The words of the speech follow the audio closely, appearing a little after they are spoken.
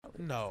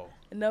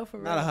No, for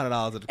real. Not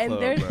 $100 at the and club,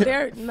 they're bro.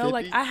 they're no,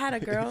 like I had a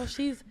girl.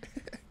 She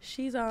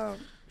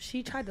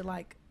tried to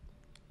like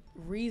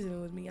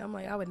reason with me. I'm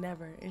like, I would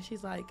never. And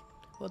she's like,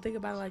 well, think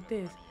about it like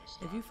this: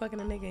 if you fucking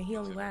a nigga and he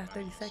only lasts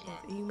 30 seconds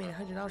and you made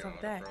 $100 off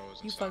of that,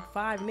 you fuck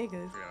 5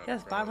 niggas.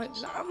 That's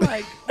 $500. I'm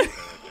like,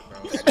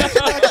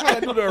 I'm trying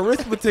to do the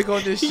arithmetic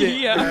on this shit.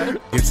 yeah.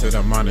 Get to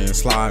the money and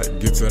slide,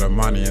 get to the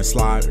money and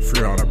slide.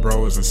 Free all the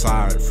bros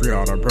inside, free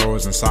all the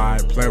bros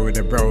inside. Play with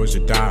the bros,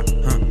 you die,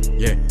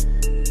 yeah.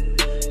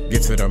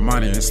 Get to the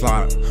money and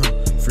slide,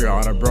 free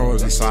all the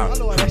bros inside.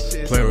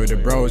 Play with the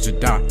bros, you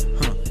die,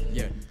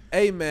 yeah.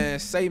 Hey, man,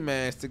 say,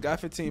 man, it's the Got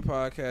 15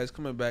 podcast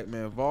coming back,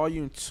 man.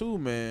 Volume 2,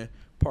 man.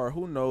 Part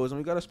Who Knows. And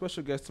we got a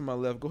special guest to my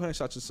left. Go ahead and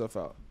shout yourself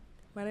out.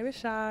 My name is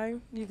Shy.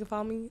 You can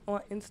follow me on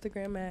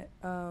Instagram at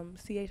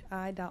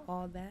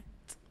chi.allthat.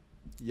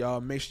 Y'all,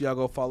 make sure y'all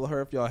go follow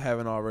her if y'all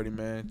haven't already,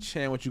 man.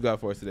 Chan, what you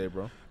got for us today,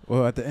 bro?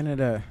 Well, at the end of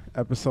the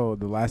episode,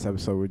 the last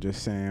episode, we're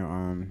just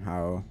saying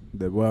how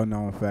the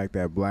well-known fact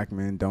that black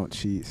men don't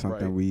cheat,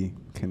 something we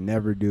can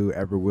never do,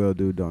 ever will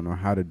do, don't know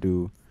how to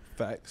do.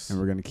 Facts. And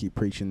we're going to keep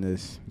preaching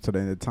this to the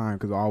end of time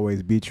because it'll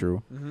always be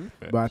true. Mm-hmm.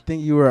 But I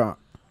think you were,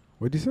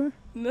 what'd you say?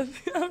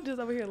 Nothing. I'm just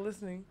over here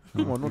listening.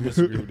 Come on, don't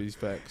disagree with these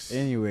facts.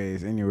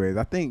 Anyways,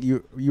 I think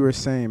you were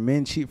saying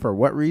men cheat for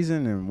what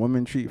reason and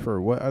women cheat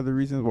for what other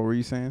reasons? What were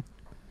you saying?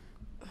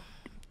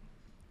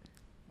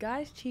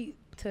 Guys cheat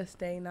to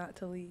stay, not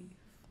to leave.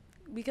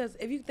 Because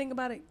if you think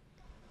about it,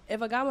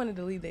 if a guy wanted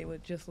to leave, they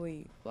would just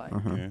leave. Like,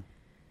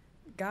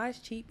 guys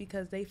cheat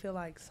because they feel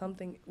like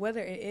something,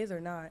 whether it is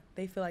or not,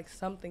 they feel like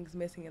something's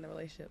missing in the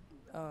relationship.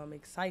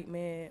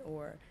 Excitement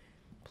or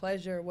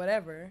pleasure,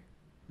 whatever.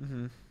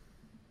 Mm-hmm.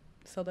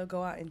 So they'll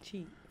go out and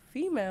cheat.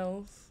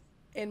 Females,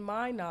 in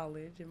my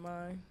knowledge, in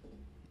my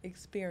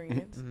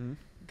experience,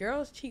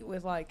 girls cheat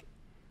with like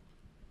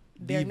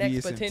their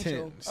Devious next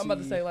potential. intent. I'm about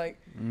to say like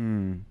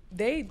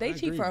they I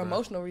cheat agree, for bro.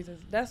 emotional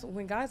reasons. That's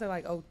when guys are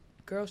like, oh,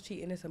 girls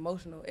cheat and it's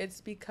emotional.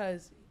 It's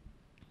because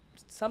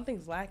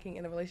something's lacking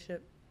in a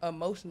relationship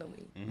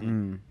emotionally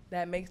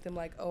that makes them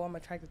like, oh, I'm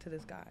attracted to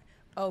this guy.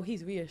 Oh,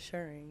 he's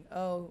reassuring.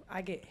 Oh,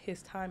 I get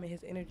his time and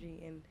his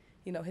energy and,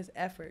 you know, his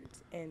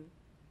efforts. And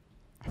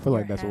I feel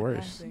like that's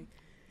worse.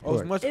 Oh,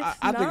 as much.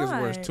 I think it's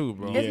worse too,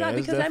 bro. It's not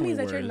it's because that means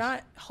that definitely you're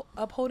worse. not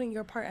upholding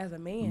your part as a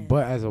man.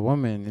 But as a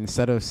woman,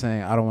 instead of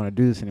saying, I don't want to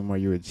do this anymore,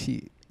 you would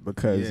cheat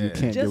because you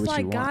can't do just what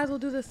like you guys want. will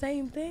do the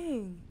same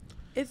thing.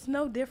 It's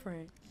no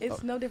different.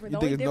 It's no different. You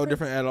The think only it's no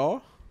different at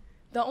all?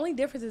 The only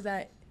difference is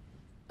that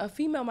a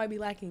female might be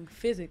lacking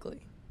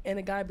physically, and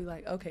a guy be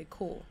like, okay,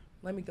 cool,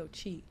 let me go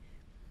cheat.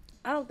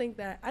 I don't think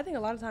that. I think a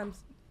lot of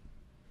times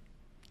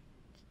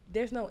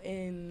there's no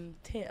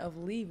intent of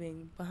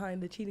leaving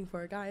behind the cheating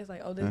for a guy. It's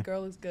like, oh, this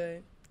girl is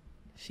good.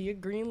 She a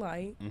green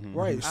light.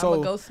 Right. I'm So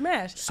gonna go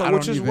smash. So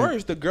which is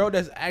worse, the girl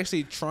that's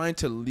actually trying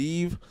to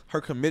leave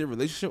her committed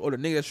relationship, or the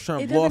nigga that's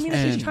trying It to blow off? doesn't mean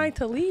that she's And- trying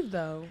to leave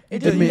though. It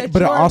It just mean- means that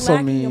but it you're also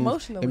lacking means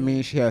emotionally. it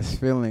means she has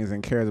feelings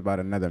and cares about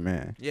another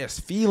man. Yes,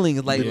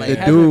 feelings like The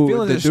having dude-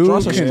 feelings the is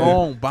strong, dude a can-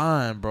 strong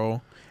bond,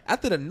 bro.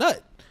 After the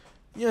nut,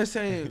 you know what I'm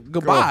saying?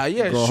 Goodbye.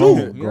 Go Shoot. home,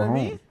 You go know what I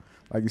mean? home.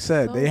 Like you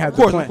said, So they have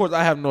Of course,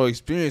 I have no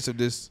experience of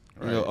this,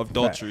 you know, Right.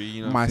 adultery.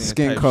 You know, what my I'm saying,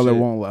 skin type color shit.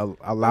 won't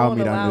allow Won't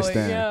me to allow it,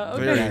 understand. yeah, okay.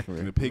 Very,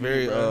 Exactly.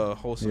 very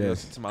wholesome.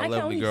 Yes. To my I can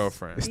lovely only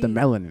girlfriend. It's the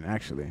melanin,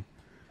 actually.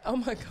 Oh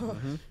my god.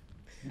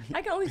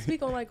 I can only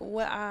speak on like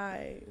what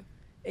I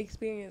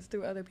experienced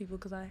through other people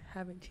because I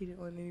haven't cheated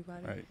on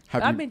anybody. Right.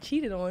 Have I've you- been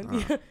cheated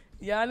on.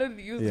 Yeah, I know that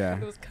you was, Yeah.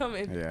 it was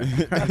coming. Yeah.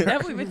 I've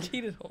definitely been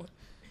cheated on.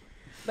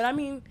 But I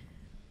mean,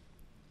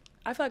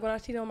 I feel like when I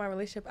cheated on my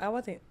relationship,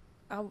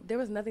 there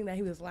was nothing that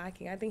he was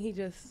lacking. I think he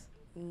just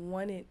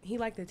he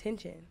liked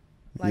attention.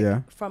 Like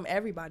Yeah. from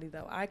everybody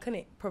though. I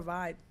couldn't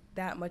provide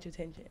that much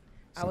attention.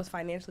 I was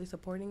financially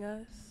supporting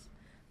us.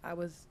 I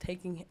was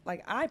taking,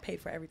 like, I paid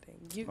for everything.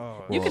 You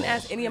can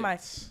ask any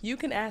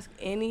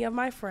of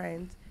my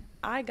friends.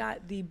 I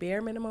got the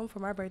bare minimum for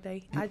my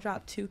birthday. I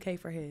dropped $2,000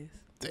 for his.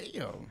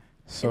 Damn.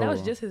 So And that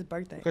was just his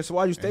birthday. Okay, so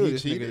why you stay And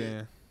with he this nigga cheated?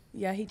 then?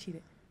 Yeah, he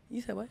cheated.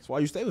 You said what? So why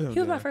you stay with him? He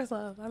was my then? first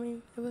love. I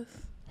mean, it was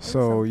so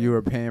something. you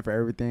were paying for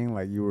everything,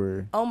 like you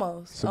were.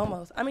 Almost.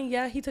 I mean,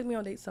 yeah, he took me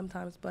on dates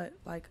sometimes, but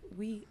like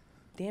we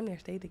damn near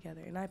stayed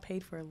together, and I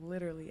paid for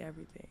literally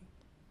everything.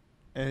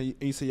 And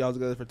you said y'all was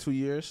together for 2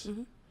 years?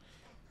 Mhm.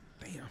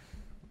 Damn.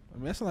 I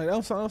mean, that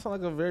sound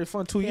like a very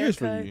fun 2 years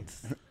for you.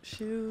 Haircuts,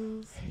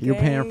 shoes. You're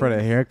paying for the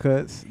games.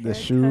 haircuts, the Haircuts.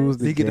 shoes,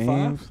 Did the he get the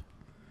games. 5?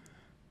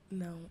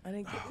 No, I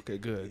didn't get Okay,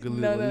 good. Good.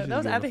 No, little- that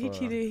was you after he should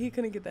give him a 5. cheated. He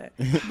couldn't get that.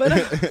 But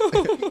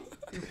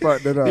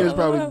Fucked it Here's up.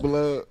 probably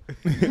blood.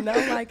 no,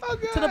 like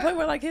to the point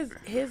where like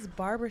his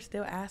barber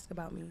still asked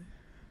about me.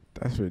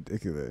 That's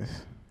ridiculous.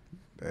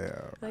 Damn.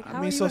 Like, I how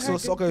mean, are so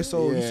you okay.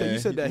 So you Yeah,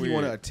 said that he weird.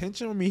 wanted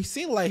attention. I mean, he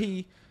seemed like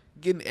he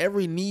getting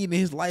every need in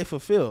his life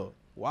fulfilled.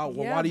 Why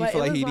do you feel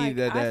like he needed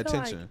that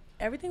attention? Like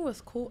everything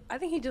was cool. I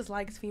think he just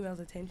likes females'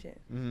 attention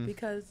Mhm.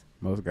 because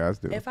Most guys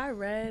do. if I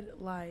read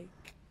like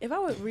if I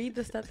would read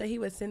the stuff that he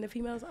would send to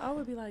females, I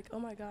would be like, oh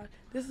my god,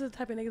 this is the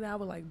type of nigga that I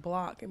would like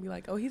block and be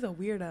like, oh, he's a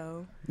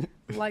weirdo.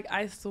 Like,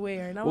 I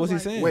swear. And I What was he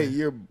like, saying? Wait,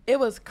 it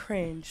was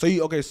cringe. So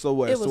you okay? So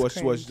what? It So was what?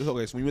 cringe.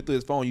 Okay. So when you went through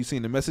his phone, you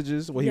seen the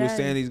messages what he was Yes.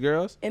 saying to these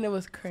girls. And it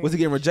was cringe. Was he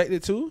getting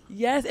rejected too?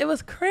 Yes, it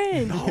was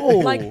cringe. No.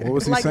 Like, What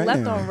was he like saying?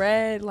 left on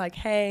red, like,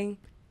 hey.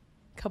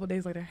 A couple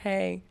days later,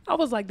 hey. I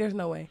was like, there's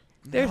no way.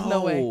 There's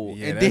no way.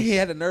 Yeah, and then he that's-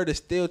 had the nerve to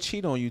still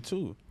cheat on you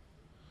too.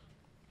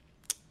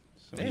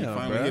 So Damn, you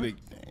finally bruh. hit it.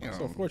 Damn.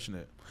 So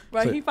unfortunate.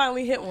 Right, So- he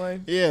finally hit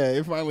one. Yeah,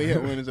 it finally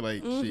hit one. It's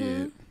like Mhm.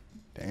 shit.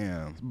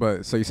 Damn.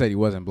 But so you said he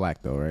wasn't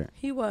black though, right?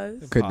 He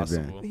was. Couldn't have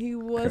Impossible. been. He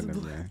was Couldn't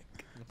have black. been.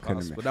 Couldn't have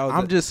Impossible. been. That was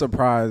I'm the- just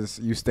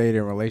surprised you stayed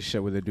in a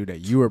relationship with a dude that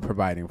you were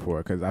providing for,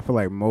 because I feel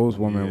like most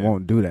women Yeah.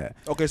 won't do that.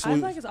 Okay, so I we,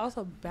 feel like it's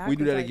also backwards. we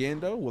do that like, again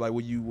though. Like,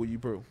 would you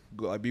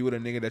go, like be with a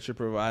nigga that you're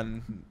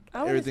providing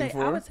I would everything say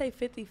for? I would say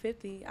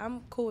 50-50.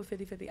 I'm cool with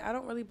 50-50. I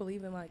don't really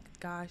believe in like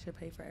guys should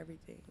pay for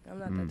everything. I'm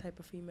not that type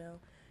of female,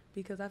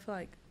 because I feel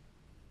like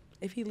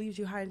if he leaves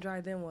you high and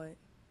dry, then what?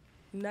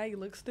 Now you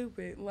look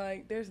stupid.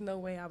 Like, there's no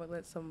way I would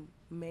let some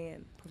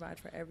man provide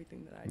for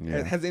everything that I do.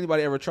 Yeah. Has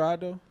anybody ever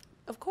tried though?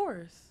 Of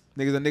course.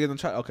 Niggas don't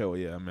try. Okay, well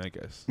yeah, I mean I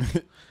guess.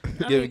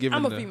 I mean, Given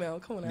I'm a the- female.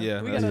 Come on now.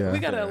 Yeah, we that's got fair. we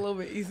got it Yeah. a little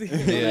bit easy.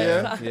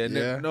 yeah, yeah.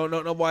 Yeah. No,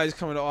 nobody's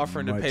coming to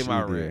offering to pay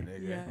my Much rent. easier.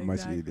 Nigga. Yeah. Much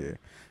Exactly. easier.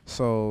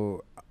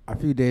 So a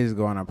few days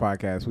ago on our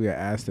podcast, we had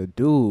asked a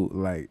dude,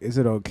 like, is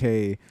it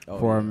okay Oh,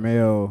 for a yeah.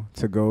 male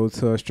to go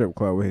to a strip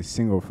club with his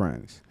single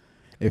friends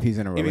if he's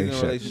in a If he's in a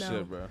relationship? relationship,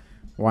 No. bro.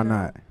 Why No.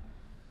 not?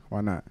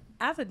 Why not?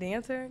 As a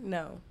dancer,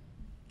 no.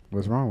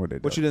 What's wrong with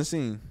it? What though? you done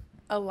seen?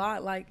 A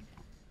lot. Like,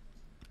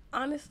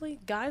 honestly,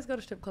 guys go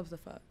to strip clubs to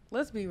fuck.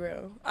 Let's be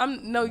real.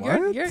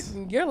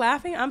 You're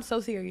laughing. I'm so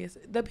serious.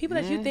 The people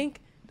that you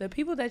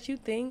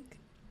think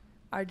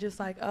are just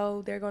like,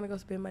 oh, they're gonna go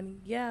spend money.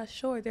 Yeah,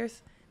 sure.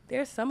 There's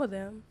some of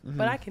them,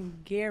 but I can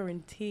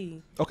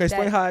guarantee Okay,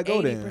 explain that how it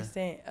go then.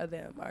 80% of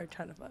them are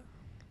trying to fuck.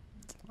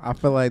 I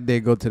feel like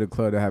they go to the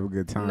club to have a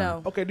good time.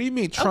 No. Okay, do you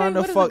mean trying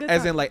what to is a fuck good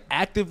as time? in like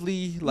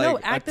actively like No,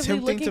 actively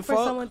attempting looking to for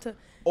fuck? someone to.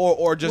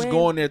 Or just When-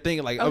 going there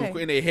thinking like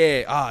Okay. in their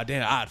head,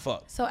 damn, I'd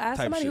fuck. So as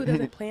type somebody who shit.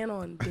 doesn't plan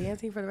on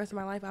dancing for the rest of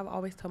my life, I've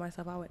always told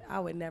myself I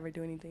would never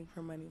do anything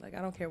for money. Like,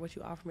 I don't care what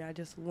you offer me, I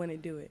just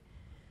wouldn't do it.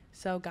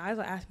 So guys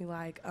will ask me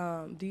like,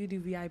 do you do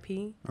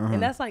VIP? Uh-huh.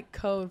 And that's like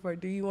code for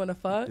do you want to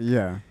fuck?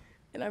 Yeah.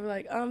 And I'd be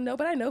like, no,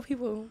 but I know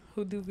people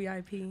who do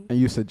VIP. And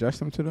you suggest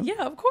them to them?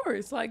 Yeah, of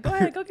course. Like, go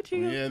ahead, go get you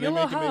Yeah, they your little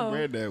make you make hoe.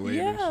 bread that way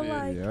and Yeah, shit.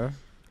 like Yeah.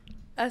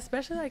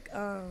 especially like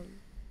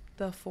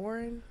the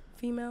foreign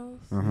females,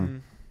 Uh-huh.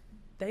 Mhm.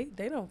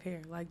 they don't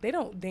care. Like, they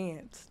don't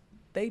dance.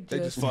 They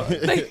just just fuck.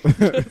 They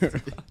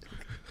just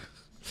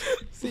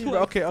See,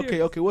 bro,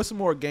 okay. What's some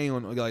more game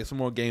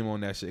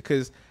on that shit?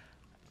 Cause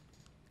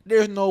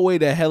there's no way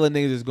that hella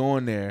niggas is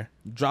going there,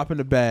 dropping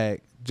the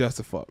bag just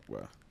to fuck,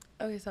 bro.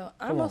 Okay, so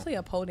I'm Come on. mostly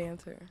a pole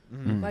dancer.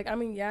 Mhm. Like, I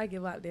mean, yeah, I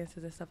give lap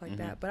dances and stuff like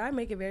that, but I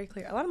make it very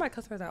clear. A lot of my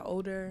customers are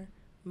older,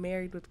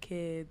 married with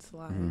kids.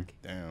 Like,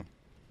 Damn.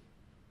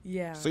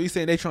 yeah. So you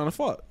saying they trying to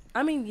fuck?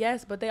 I mean,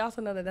 yes, but they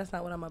also know that that's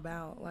not what I'm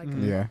about. Like,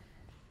 Yeah.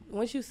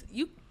 once you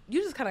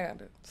just kind of got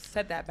to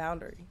set that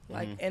boundary,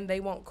 like, and they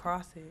won't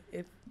cross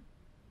it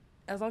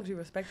as long as you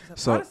respect yourself.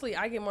 So- Honestly,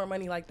 I get more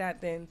money like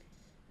that than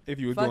If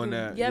you were fucking. doing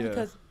that, yeah,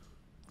 because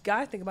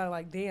guys think about it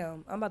like,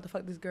 damn, I'm about to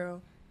fuck this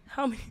girl.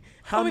 How many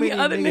many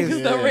other niggas-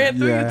 niggas done Yeah. ran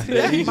through Yeah. you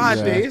today? in my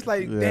Yeah. day, it's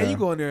like, Yeah. damn, you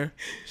going there,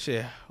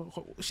 shit.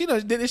 She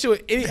done did this shit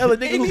with any other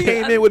nigga who Any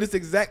came other- in with this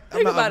exact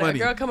Think amount about of it. A money.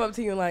 girl come up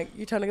to you and like,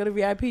 you trying to go to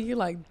VIP? You're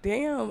like,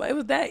 damn, it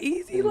was that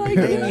easy. Like,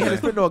 You ain't had to yeah.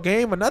 spend no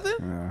game or nothing.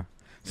 Yeah.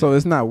 So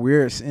it's not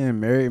weird seeing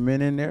married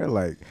men in there?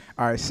 Like,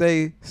 all right,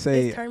 say, It's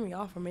turned me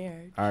off from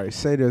marriage. all right,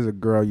 say there's a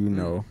girl you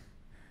know.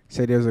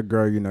 Say there's a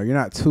girl you know. You're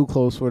not too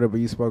close with her, but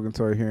you've spoken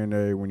to her here and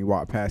there when you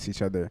walk past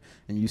each other,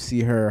 and you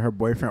see her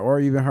boyfriend, or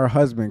even her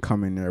husband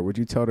come in there. Would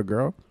you tell the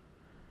girl?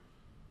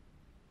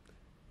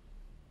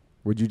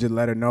 Would you just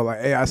let her know, like,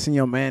 hey, I seen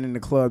your man in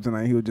the club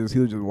tonight. He was just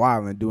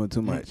wilding, doing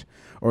too much,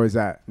 or is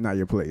that not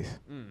your place?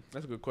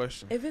 That's a good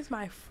question. If it's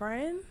my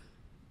friend,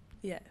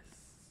 yes.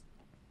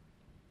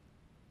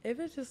 If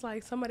it's just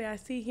like somebody I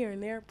see here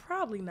and there,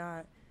 probably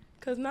not.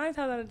 Because 9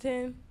 times out of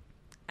 10,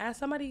 as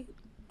somebody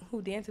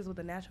who dances with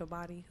a natural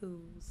body,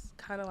 who's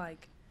kind of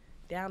like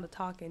down to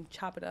talk and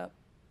chop it up,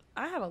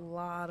 I have a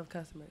lot of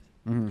customers.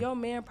 Your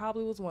man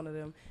probably was one of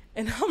them.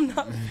 And I'm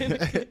not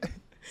finna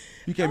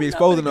You can't be I'm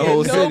not exposing the finna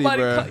whole get city,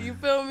 nobody bro. you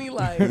feel me?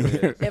 Like,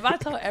 if I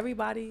tell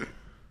everybody,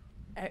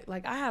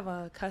 like, I have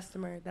a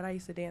customer that I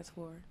used to dance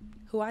for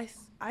who I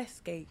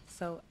skate.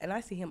 So, and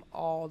I see him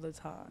all the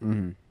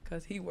time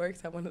because he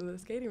works at one of the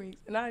skating rinks.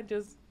 And I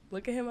just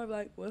look at him, I'm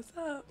like, what's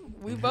up?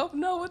 We both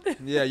know what this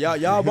Yeah,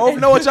 y'all both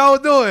know what y'all was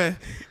doing.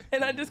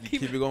 And I just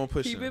keep Keep it going,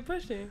 pushing. Keep it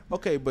pushing.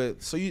 Okay,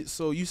 but so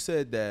you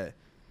said that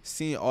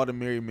seeing all the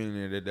married men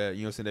in there that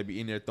you know what I'm saying that be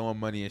in there throwing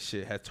money and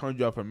shit has turned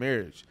you off from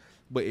marriage.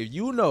 But if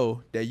you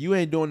know that you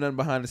ain't doing nothing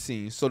behind the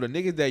scenes, so the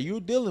niggas that you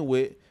dealing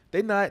with,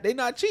 they not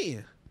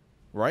cheating,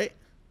 right?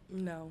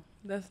 No,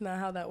 that's not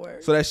how that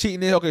works. So that's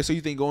cheating. Okay, so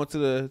you think going to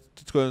the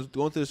strip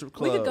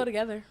club? We could go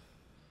together.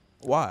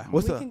 Why?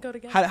 What's We the? can go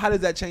together. How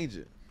does that change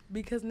it?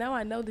 Because now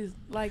I know this.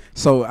 Like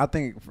So I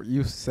think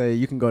you say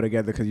you can go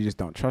together because you just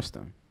don't trust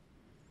them.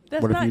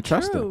 that's What not if you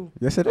trust true. them?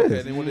 Yes, it Okay,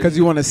 is. then what is Because it?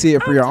 you want to see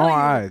it for I'm your own telling you,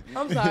 eyes.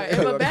 I'm sorry. If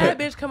a bad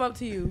bitch come up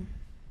to you,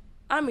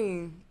 I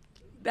mean,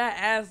 that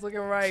ass looking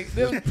right,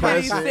 them titties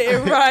pressing.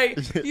 sitting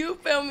right. You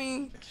feel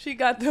me? She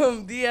got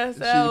them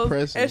DSLs,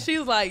 pressing. and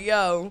she's like,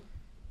 yo,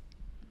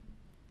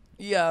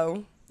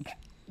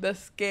 the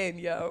skin,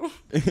 yo.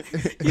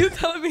 You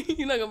telling me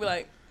you're not gonna be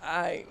like,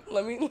 all right,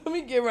 let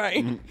me get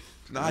right.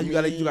 Nah, you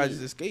gotta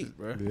just escape,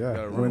 bro. Yeah. You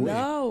gotta run When- away.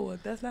 No,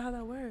 that's not how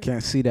that works.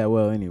 Can't see that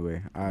well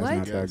anyway. Eyes What?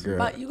 not that good.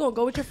 But you gonna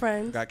go with your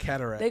friends. Got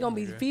cataract. They gonna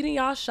be nigga. feeding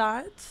y'all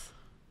shots.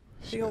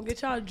 They gonna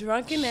get y'all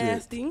drunk and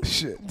nasty.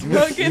 Shit.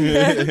 Drunk and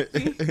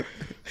nasty.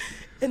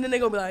 And then they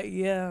gonna be like,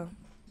 yeah,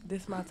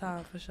 this my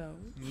time for sure.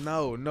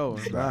 No.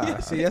 Nah.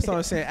 See, that's what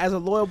I'm saying. As a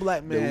loyal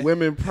black The man,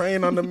 women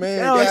preying on the man.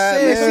 you know what I'm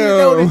saying? See, you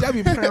know, goddamn.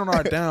 they be preying on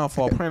our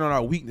downfall, preying on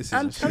our weaknesses.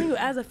 I'm and telling shit. you,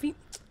 as a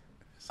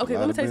okay, A let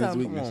lot me of tell you men's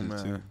something.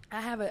 weaknesses, Come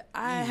on, too.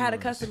 I had a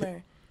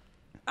customer.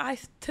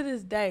 To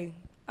this day,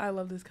 I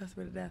love this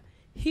customer to death.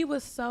 He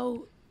was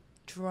so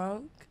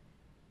drunk,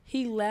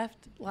 he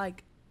left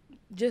like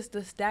just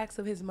the stacks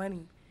of his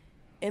money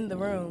in the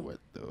room. What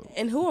the?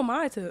 And who am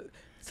I to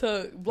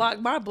block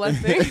my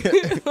blessing?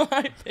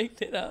 I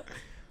picked it up,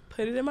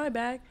 put it in my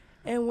bag,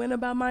 and went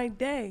about my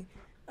day.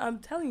 I'm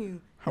telling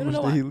you. How you much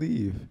know did what? he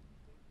leave?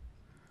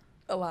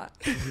 A lot.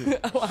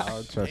 A lot.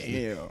 I'll trust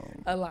you.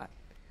 Damn. A lot.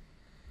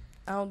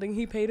 I don't think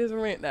he paid his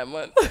rent that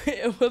month.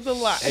 It was a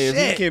lot. Hey, if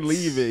Shit. he can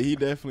leave it, he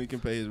definitely can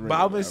pay his rent. But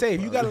I would say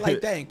if you got got it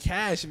like that in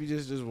cash, if you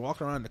just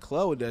walk around the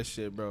club with that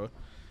shit, bro.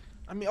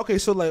 I mean, okay,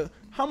 so like,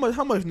 how much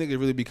niggas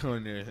really be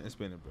coming there and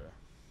spending, bro?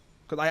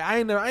 Cause I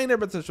ain't never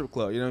been to a strip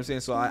club. You know what I'm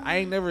saying? So I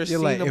ain't never Yeah,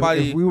 seen like,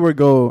 nobody. if we were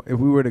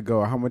to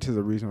go, how much is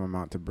a reasonable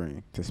amount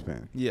to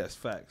spend? Yes,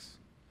 facts.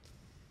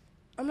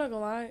 I'm not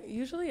gonna lie.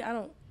 Usually, I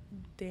don't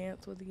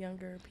dance with the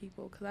younger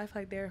people because I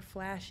feel like they're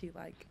flashy.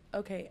 Like,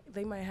 okay,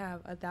 they might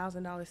have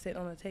 $1,000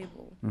 sitting on the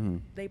table. Mm-hmm.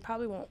 They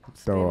probably won't Throw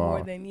spend more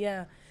off. than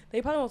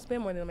They probably won't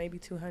spend more than maybe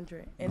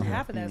 $200, and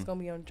half of that's gonna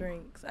be on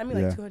drinks. I mean,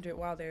 Yeah. like $200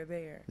 while they're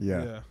there.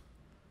 Yeah.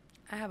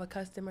 I have a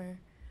customer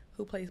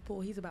who plays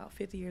pool. He's about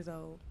 50 years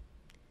old.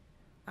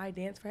 I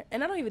dance for him,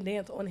 and I don't even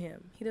dance on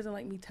him. He doesn't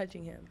like me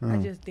touching him. I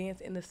Mhm. just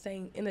dance in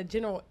the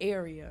general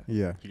area.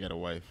 Yeah. You got a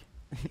wife.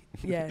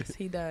 Yes,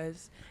 he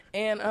does.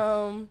 And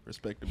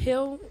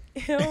Respectable.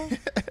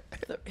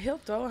 he'll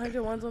throw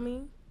 100 ones on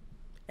me,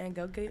 and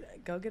go get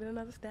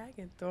another stack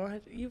and throw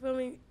 100. You feel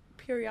me?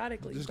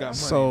 Periodically. Just bro. got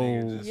money. So-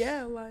 nigga, just-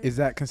 Yeah, like Is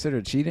that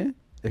considered cheating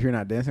if you're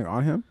not dancing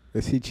on him?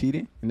 Is he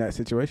cheating in that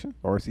situation,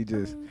 or is he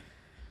just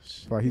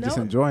like he's just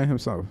No. enjoying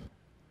himself,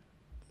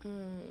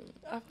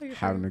 I feel you're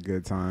having saying- a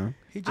good time?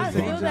 He I just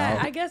feel vibes that.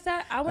 out. I guess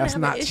that I That's wouldn't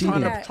have not an issue with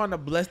cheating. that. trying to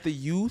bless the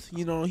youth.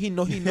 You know, he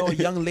know a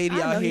young lady I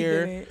know out he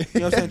here. didn't. You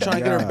know what I'm saying? Trying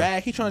to get Yeah. her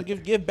back. He trying to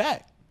give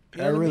back. You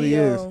know That what I really mean?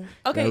 is. Yo.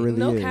 Okay, That really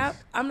no is. cap.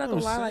 I'm not You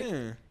know gonna what lie. I'm Like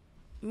saying?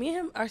 me and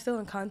him are still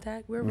in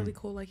contact. We're Mm. really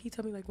cool. Like he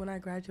told me like when I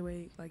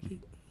graduate, like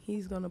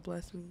he's gonna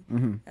bless me.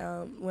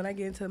 Mm-hmm. When I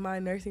get into my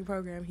nursing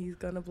program, he's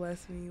gonna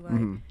bless me. Like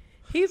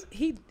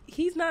Mm-hmm.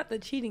 he's not the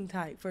cheating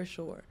type for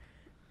sure.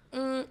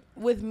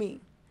 With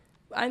me,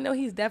 I know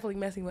he's definitely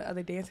messing with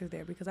other dancers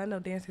there because I know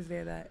dancers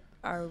there that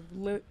are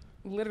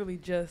literally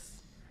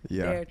just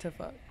Yeah. there to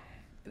fuck,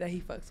 that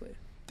he fucks with.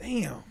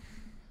 Damn.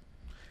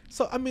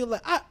 So I mean,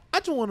 like, I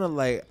just want to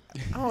like,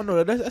 I don't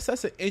know.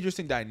 That's an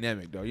interesting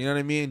dynamic, though. You know what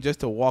I mean?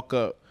 Just to walk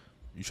up,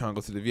 you trying to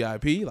go to the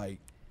VIP, like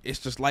it's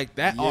just like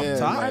that off the Yeah,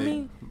 top. I like-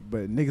 mean,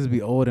 But niggas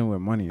be old and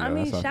with money. Though. I mean,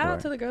 That's what shout feel out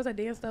to like. the girls that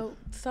dance though.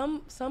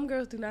 Some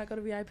girls do not go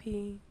to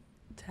VIP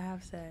to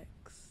have sex.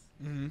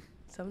 Mm-hmm.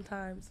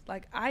 Sometimes,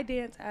 like I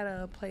dance at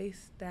a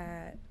place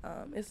that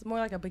it's more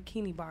like a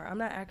bikini bar. I'm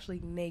not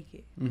actually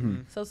naked.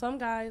 Mm-hmm. So some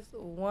guys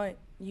want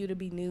you to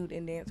be nude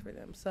and dance for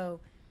them. So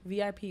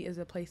VIP is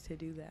a place to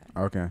do that.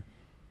 Okay.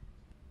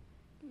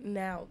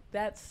 Now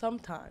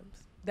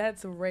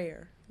that's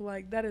rare.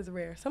 Like that is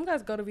rare. Some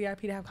guys go to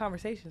VIP to have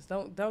conversations.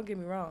 Don't get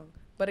me wrong.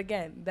 But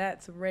again,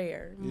 that's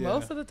rare. Yeah.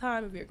 Most of the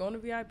time, if you're going to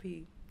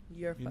VIP,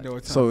 you're You fucking. know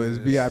what time So it is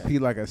VIP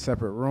like a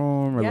separate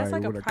room or Yeah, it's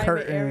like, like a with a private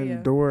curtain area.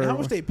 door? And how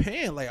much they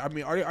paying? Like, I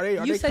mean, are You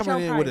they set your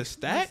coming own in with a price.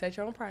 stack? You set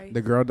your own price.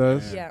 The girl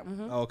does. Yeah.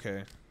 Mm-hmm.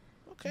 Okay.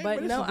 Okay.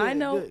 But this no, is good- I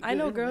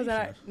know good girls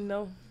that information.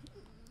 are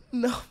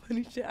no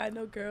funny shit. I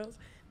know girls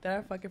that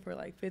are fucking for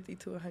like $50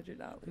 to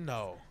 $100.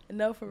 No,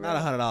 No, for real.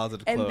 not $100 at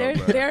the And club. they're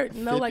bro. they're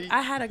no like 50?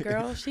 I had a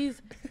girl. She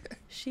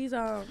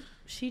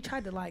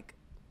tried to like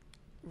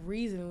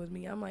reason with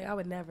me. I'm like I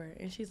would never.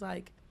 And she's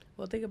like,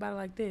 well, think about it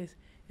like this.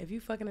 If you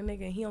fucking a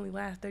nigga and he only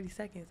lasts 30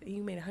 seconds and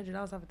you made $100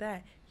 off of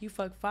that, you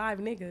fuck 5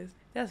 niggas.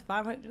 That's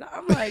 $500.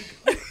 I'm like,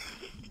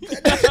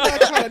 I'm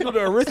trying to do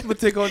the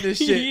arithmetic on this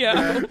shit.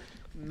 Yeah. bro.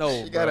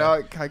 No, You got bro. it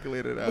all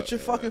calculated out. But you're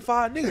fucking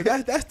 5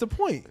 niggas. That's the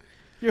point.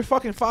 You're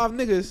fucking 5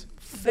 niggas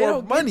for they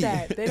don't money.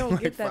 get that. They don't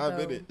get that 5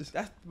 though. minutes.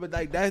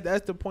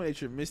 That's the point that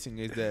you're missing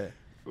is that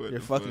What you're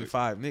the fucking fuck?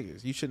 5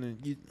 niggas. You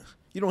shouldn't.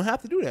 You don't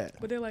have to do that.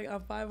 But they're like,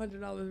 I'm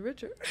 $500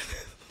 richer.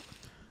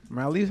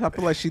 Man, at least I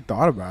feel like she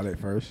thought about it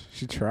first.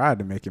 She tried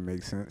to make it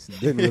make sense. It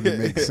didn't really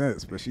make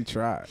sense, but she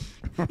tried.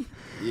 Yeah,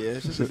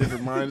 it's just a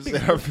different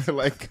mindset. I feel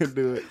like could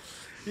do it.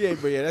 Yeah,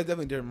 but yeah, that's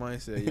definitely a different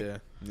mindset. Yeah,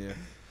 yeah.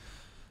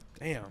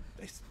 Damn,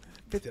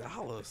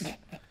 $50.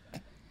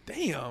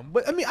 Damn,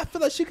 but I mean, I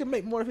feel like she could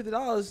make more than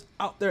 $50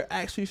 out there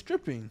actually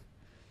stripping.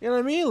 You know what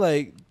I mean?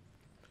 Like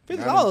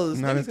 $50.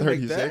 Not in niggas can make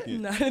 30 that. seconds.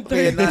 Not in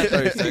Yeah, 30 not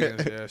 30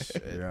 seconds. Yeah,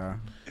 shit. Yeah.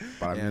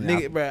 But I Yeah, mean,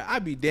 nigga, bro, I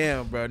be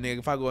damn, bro, nigga.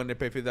 If I go in there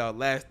and pay $50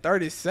 last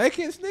 30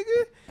 seconds, nigga,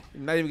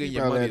 you're not even getting He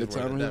your probably money. had the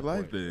time of his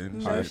life then.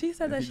 No, Shit. she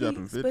said that If he she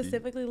dropping 50.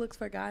 specifically looks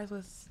for guys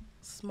with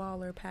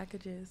smaller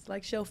packages.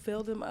 Like, she'll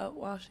fill them up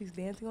while she's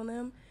dancing on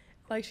them.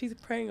 Like, she's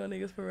preying on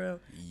niggas for real.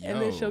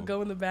 And then she'll Yo.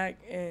 go in the back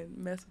and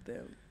mess with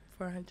them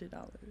for $100.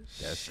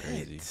 That's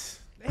crazy.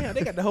 Damn,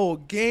 they got the whole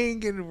gang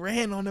getting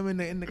ran on them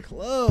in the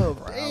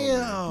club.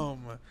 Damn.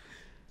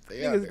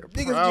 They out Niggas, there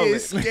niggas prowling.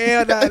 get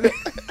scammed out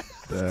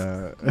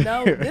there.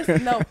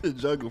 No. The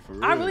juggle for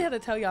real. I really have to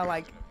tell y'all,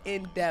 like,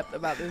 in depth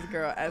about this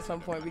girl at some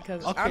point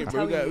because Okay, I'm bro,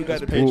 telling we got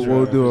you. the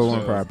we'll Patreon. do it for one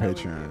sure. for our Telling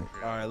Patreon. you.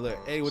 All right,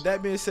 look. Hey, with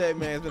that being said,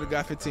 man, it's been the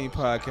Got 15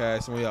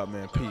 podcast, and we out,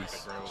 man.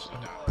 Peace.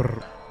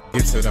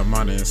 Get to the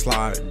money and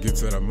slide. Get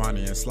to the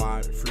money and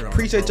slide. Free on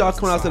Appreciate the y'all bros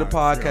coming out to the and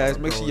slide. Free on podcast. the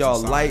Make sure bros y'all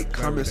and slide. like,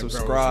 Play comment, with the bros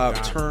subscribe,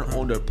 and turn die.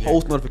 on the Yeah.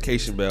 post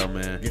notification bell,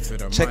 man. Get to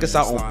the Check money us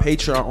out and on slide.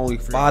 Patreon, only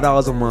Free on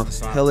 $5 the a bros month. and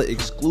slide. Hella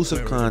exclusive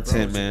Play with the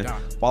content, bros and man. die.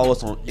 Follow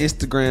us on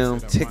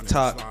Instagram,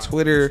 TikTok,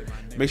 Twitter.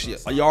 Make sure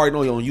y'all already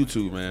know you're on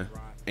YouTube, man.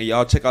 And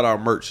y'all check out our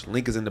merch.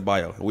 Link is in the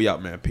bio. We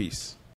out, man. Peace.